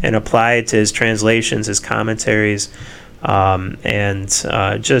and applied to his translations, his commentaries, and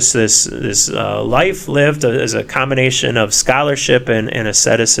just this life lived as a combination of scholarship and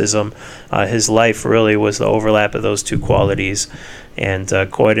asceticism. His life really was the overlap of those two qualities, and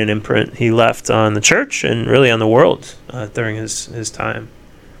quite an imprint he left on the church and really on the world during his time.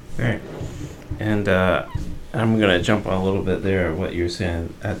 Right. And I'm going to jump on a little bit there, what you were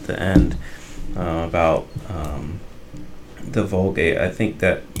saying at the end about the Vulgate. I think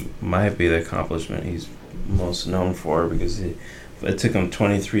that might be the accomplishment he's most known for, because it took him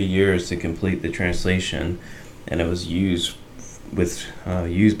 23 years to complete the translation, and it was used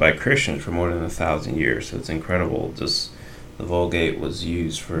by Christians for more than 1,000 years. So it's incredible. Just the Vulgate was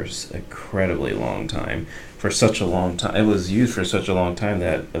used for an incredibly long time. For such a long time, it was used for such a long time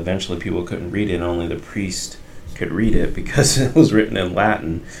that eventually people couldn't read it. Only the priest could read it because it was written in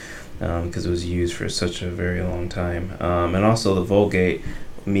Latin, because it was used for such a very long time. And also, the Vulgate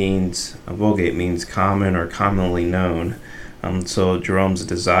means common or commonly known. So Jerome's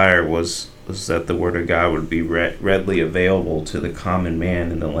desire was that the Word of God would be readily available to the common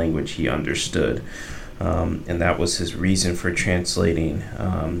man in the language he understood. And that was his reason for translating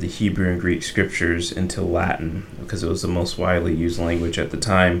the Hebrew and Greek scriptures into Latin, because it was the most widely used language at the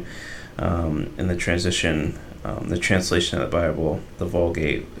time. In the translation of the Bible, the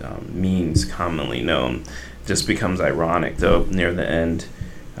Vulgate means commonly known. It just becomes ironic, though, near the end.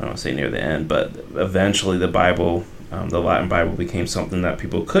 I don't want to say near the end, but eventually the Bible, the Latin Bible, became something that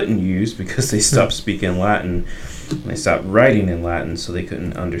people couldn't use because they stopped speaking Latin. And they stopped writing in Latin, so they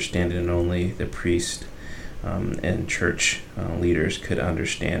couldn't understand it, and only the priest and church leaders could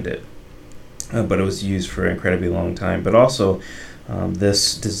understand it. But it was used for an incredibly long time. But also,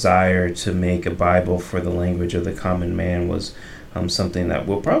 this desire to make a Bible for the language of the common man was something that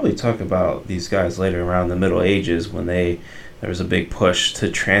we'll probably talk about these guys later, around the Middle Ages, when there was a big push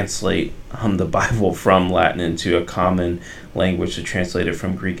to translate the Bible from Latin into a common language, to translate it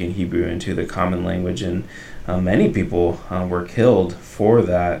from Greek and Hebrew into the common language. And many people were killed for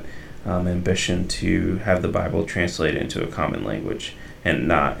that ambition to have the Bible translated into a common language and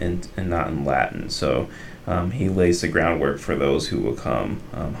not in Latin. So he lays the groundwork for those who will come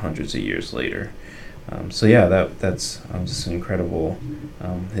hundreds of years later. So yeah, that's just incredible,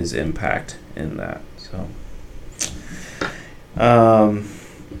 his impact in that. So, and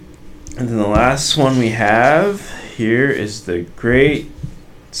then the last one we have here is the great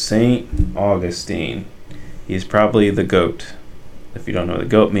Saint Augustine. He's probably the GOAT. If you don't know what the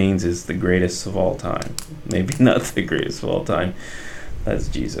GOAT means, is the greatest of all time. Maybe not the greatest of all time. That's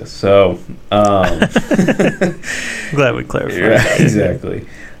Jesus. So, glad we clarified. Right, exactly.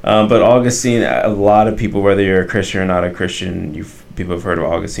 But Augustine, a lot of people, whether you're a Christian or not a Christian, people have heard of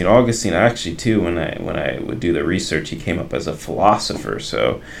Augustine. Augustine, actually, too, when I would do the research, he came up as a philosopher.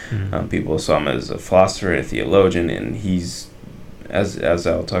 So people saw him as a philosopher and a theologian, and he's, as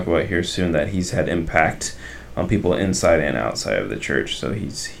I'll talk about here soon, that he's had impact on people inside and outside of the church. So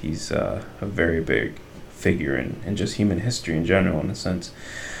he's a very big figure in just human history in general, in a sense.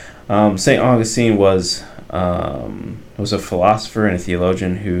 St. Augustine was a philosopher and a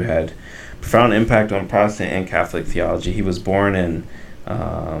theologian who had profound impact on Protestant and Catholic theology. He was born in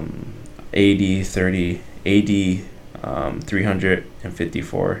AD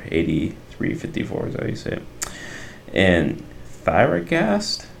 354, AD 354 is how you say it. And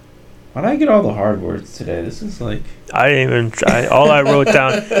Thyragast. Why did I get all the hard words today? This is like... I didn't even try. All I wrote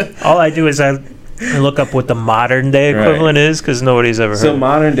down, all I do is I look up what the modern day equivalent is, because nobody's ever heard. So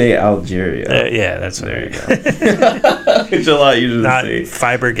modern day Algeria. Yeah, that's there. You go. It's a lot easier not to say.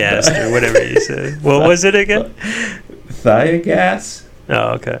 Fibergast or whatever you said. What was it again? Thyagas.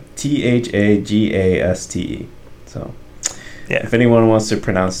 Oh, okay. Thagaste. So, yeah. If anyone wants to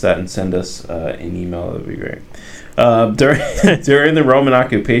pronounce that and send us an email, that would be great. During the Roman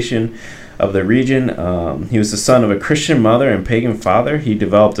occupation of the region, he was the son of a Christian mother and pagan father. He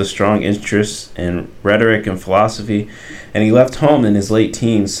developed a strong interest in rhetoric and philosophy, and he left home in his late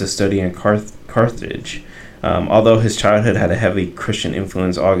teens to study in Carthage. Although his childhood had a heavy Christian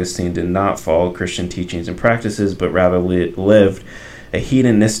influence, Augustine did not follow Christian teachings and practices, but rather lived a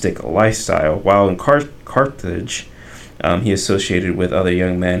hedonistic lifestyle. While in Carthage, he associated with other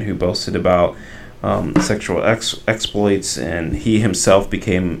young men who boasted about sexual exploits, and he himself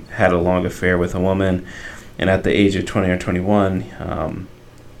had a long affair with a woman. And at the age of 20 or 21,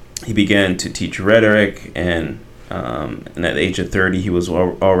 he began to teach rhetoric, and at the age of 30, he was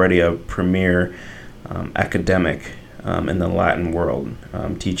already a premier academic in the Latin world,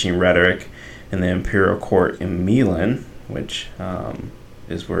 teaching rhetoric in the imperial court in Milan, which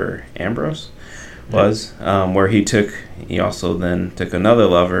is where Ambrose was, where he also then took another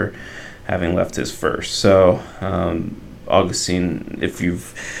lover, having left his first. So Augustine,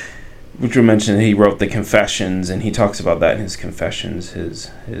 which we mentioned, he wrote the Confessions, and he talks about that in his Confessions, his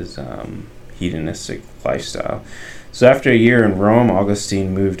hedonistic lifestyle. So after a year in Rome,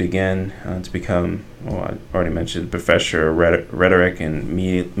 Augustine moved again to become, I already mentioned, professor of rhetoric in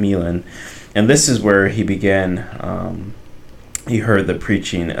Milan. And this is where he began, he heard the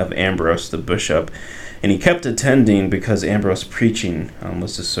preaching of Ambrose the bishop, and he kept attending because Ambrose's preaching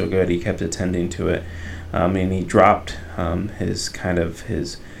was just so good. He kept attending to it And he dropped his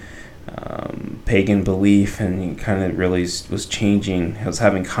pagan belief, and he kind of really was changing. He was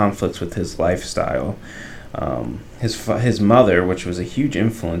having conflicts with his lifestyle. His mother, which was a huge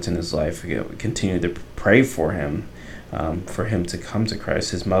influence in his life, continued to pray for him to come to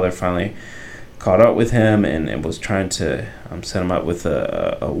Christ. His mother finally caught up with him and was trying to set him up with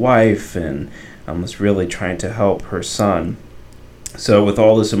a wife, and was really trying to help her son. So with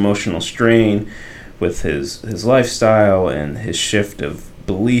all this emotional strain, with his lifestyle and his shift of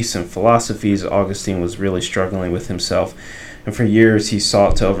beliefs and philosophies, Augustine was really struggling with himself. And for years he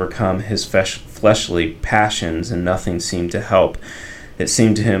sought to overcome his fleshly passions, and nothing seemed to help. It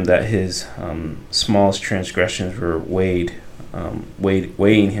seemed to him that his smallest transgressions were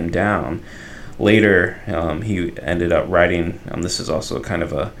weighing him down. Later, he ended up writing, this is also kind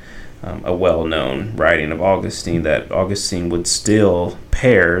of a well-known writing of Augustine, that Augustine would steal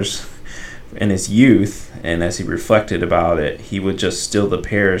pears in his youth, and as he reflected about it, he would just steal the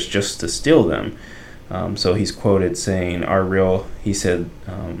pears just to steal them. So he's quoted saying,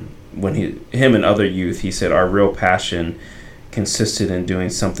 when him and other youth, he said, "Our real passion consisted in doing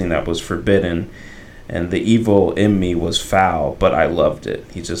something that was forbidden, and the evil in me was foul, but I loved it."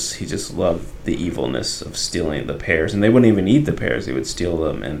 He just loved the evilness of stealing the pears, and they wouldn't even eat the pears; they would steal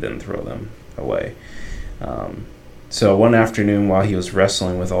them and then throw them away. So one afternoon, while he was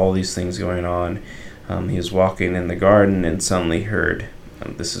wrestling with all these things going on, he was walking in the garden and suddenly heard,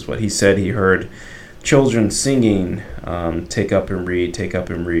 this is what he said, he heard children singing, "Take up and read, take up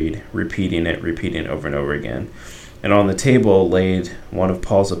and read," repeating it over and over again. And on the table laid one of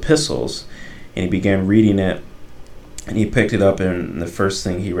Paul's epistles, and he began reading it, and he picked it up, and the first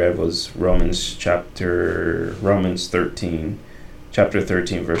thing he read was Romans 13, chapter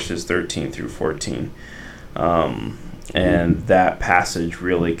 13, verses 13 through 14. And that passage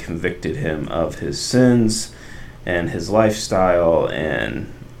really convicted him of his sins and his lifestyle, and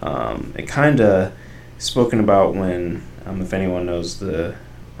it kind of spoken about when, if anyone knows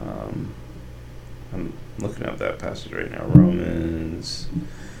I'm looking up that passage right now, Romans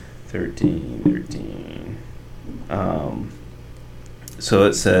 13. So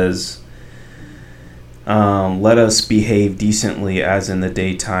it says, "Let us behave decently as in the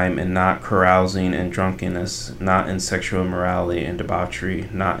daytime, and not carousing and drunkenness, not in sexual immorality and debauchery,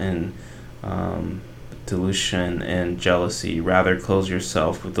 not in delusion and jealousy. Rather, clothe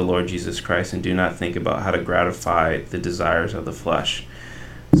yourself with the Lord Jesus Christ, and do not think about how to gratify the desires of the flesh."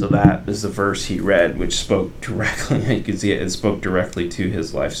 So that is the verse he read, which spoke directly, you can see it spoke directly to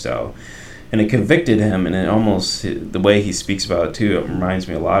his lifestyle. And it convicted him, and it almost, the way he speaks about it too, it reminds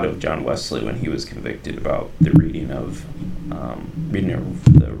me a lot of John Wesley when he was convicted about the reading of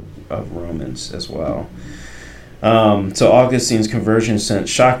Romans as well. So Augustine's conversion sent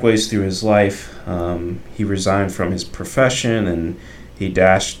shockwaves through his life. He resigned from his profession, and he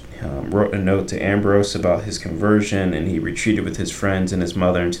wrote a note to Ambrose about his conversion, and he retreated with his friends and his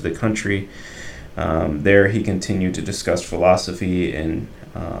mother into the country. There he continued to discuss philosophy and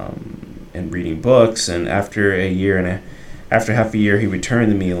reading books, and after half a year he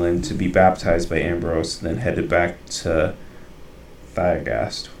returned to Milan to be baptized by Ambrose, then headed back to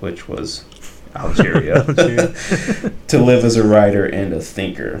Thagast, which was Algeria, to live as a writer and a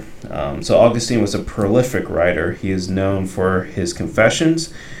thinker. So Augustine was a prolific writer. He is known for his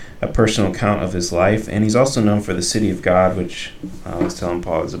Confessions, a personal account of his life, and he's also known for The City of God, which I was telling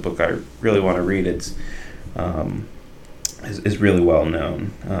Paul is a book I really want to read. It's is really well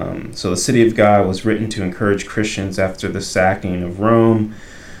known. So The City of God was written to encourage Christians after the sacking of Rome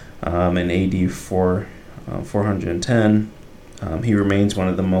in AD 410. He remains one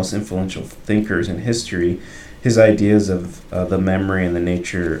of the most influential thinkers in history. His ideas of the memory and the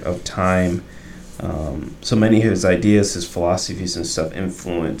nature of time, so many of his ideas, his philosophies and stuff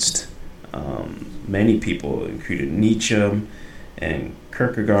influenced many people, including Nietzsche and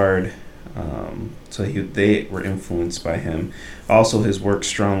Kierkegaard. So they were influenced by him. Also, his work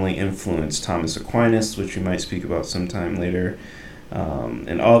strongly influenced Thomas Aquinas, which we might speak about sometime later,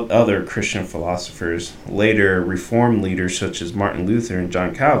 and all other Christian philosophers. Later, Reformed leaders such as Martin Luther and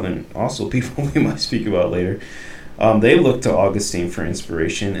John Calvin, also people we might speak about later, they looked to Augustine for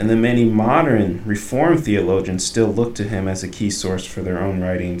inspiration, and then many modern Reformed theologians still look to him as a key source for their own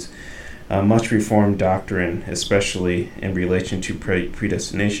writings. Much Reformed doctrine, especially in relation to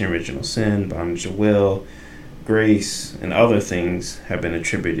predestination, original sin, bondage of will, grace, and other things, have been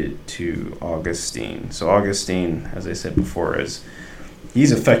attributed to Augustine. So Augustine, as I said before,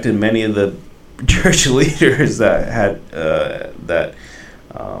 he's affected many of the church leaders that had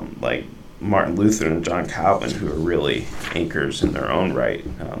like Martin Luther and John Calvin, who are really anchors in their own right.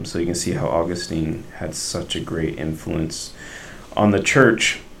 So you can see how Augustine had such a great influence on the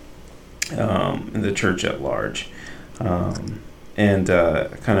church, and the church at large. And kind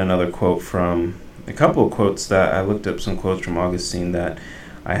of another quote from a couple of quotes that I looked up, some quotes from Augustine that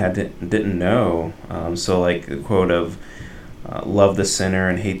I didn't know. So like the quote of love the sinner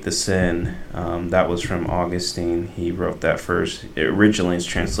and hate the sin, that was from Augustine. He wrote that first. It originally is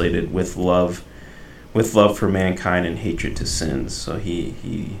translated with love for mankind and hatred to sins. So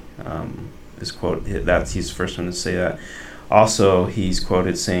he is quoted, he's the first one to say that. Also, he's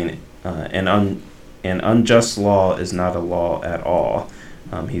quoted saying, an unjust law is not a law at all.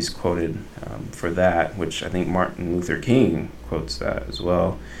 He's quoted for that, which I think Martin Luther King quotes that as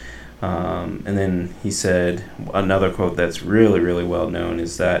well. And then he said, another quote that's really, really well known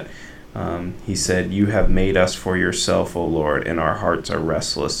is that he said, "You have made us for yourself, O Lord, and our hearts are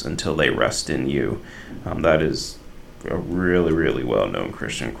restless until they rest in you." That is a really, really well-known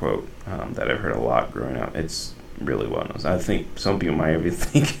Christian quote that I've heard a lot growing up. It's really well-known. I think some people might even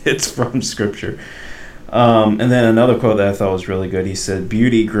think it's from Scripture. And then another quote that I thought was really good, he said,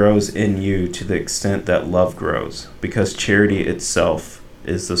 "Beauty grows in you to the extent that love grows, because charity itself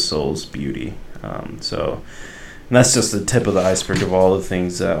is the soul's beauty." So that's just the tip of the iceberg of all the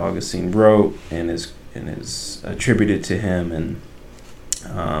things that Augustine wrote and is attributed to him, and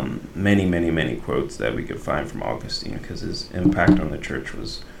many, many, many quotes that we could find from Augustine, because his impact on the church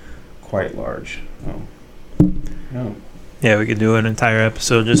was quite large. Yeah, we could do an entire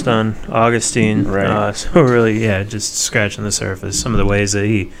episode just on Augustine. Right. So really, just scratching the surface. Some of the ways that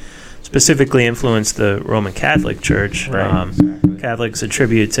he specifically influenced the Roman Catholic Church. Right, exactly. Catholics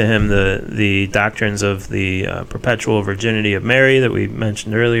attribute to him the doctrines of the perpetual virginity of Mary that we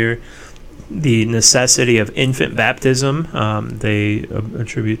mentioned earlier, the necessity of infant baptism. They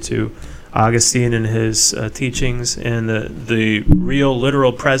attribute to Augustine and his teachings, and the real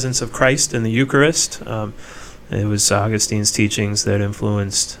literal presence of Christ in the Eucharist. It was Augustine's teachings that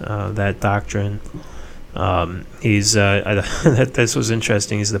influenced that doctrine. This was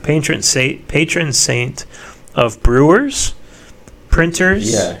interesting. He's the patron saint of brewers,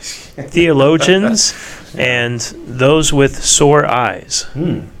 printers, theologians, and those with sore eyes.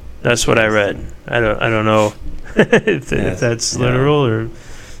 That's what I read. I don't know if that's literal or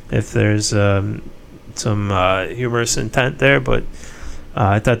if there's some humorous intent there, but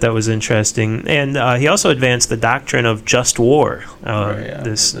I thought that was interesting. And he also advanced the doctrine of just war,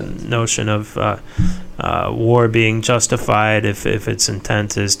 this notion of war being justified if its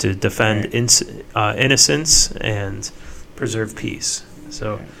intent is to defend innocence and preserve peace.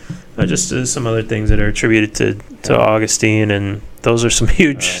 So just some other things that are attributed to Augustine, and those are some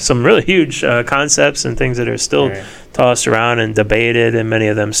really huge concepts and things that are still tossed around and debated, and many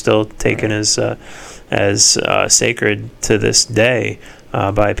of them still taken as sacred to this day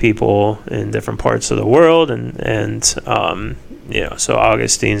by people in different parts of the world, and so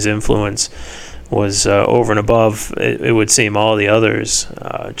Augustine's influence was over and above, it would seem, all the others,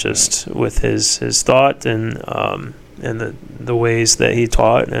 just with his thought and the ways that he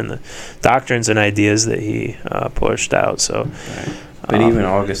taught and the doctrines and ideas that he pushed out. So, but even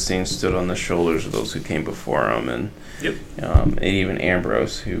Augustine stood on the shoulders of those who came before him, and even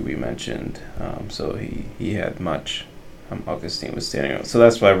Ambrose, who we mentioned. So he had much. Augustine was standing on. So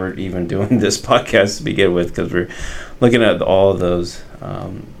that's why we're even doing this podcast to begin with, because we're looking at all of those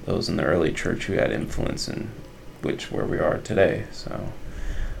in the early church who had influence in where we are today. So,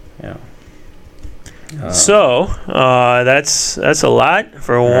 yeah. So that's a lot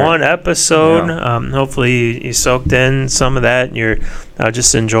for one episode. Hopefully you soaked in some of that, and you're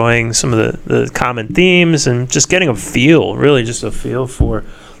just enjoying some of the common themes and just getting a feel for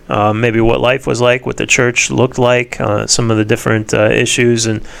maybe what life was like, what the church looked like, some of the different issues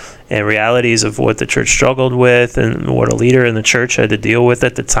and realities of what the church struggled with and what a leader in the church had to deal with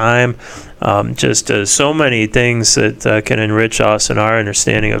at the time. Just so many things that can enrich us in our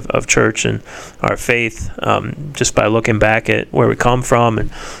understanding of church and our faith, just by looking back at where we come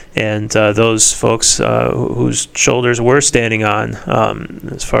from and those folks whose shoulders we're standing on,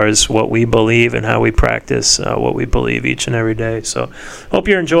 as far as what we believe and how we practice what we believe each and every day. So hope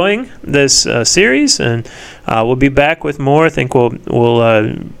you're enjoying this series, and we'll be back with more. I think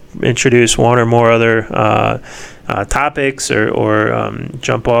we'll introduce one or more other topics or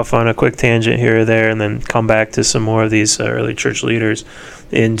jump off on a quick tangent here or there, and then come back to some more of these early church leaders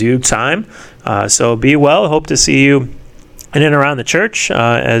in due time. So be well. Hope to see you in and around the church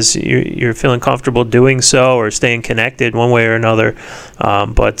as you're feeling comfortable doing so or staying connected one way or another.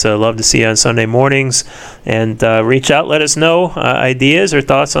 But love to see you on Sunday mornings, and reach out. Let us know ideas or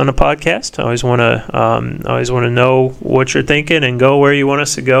thoughts on the podcast. I always want to know what you're thinking and go where you want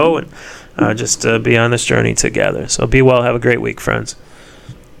us to go, and just be on this journey together. So be well. Have a great week, friends.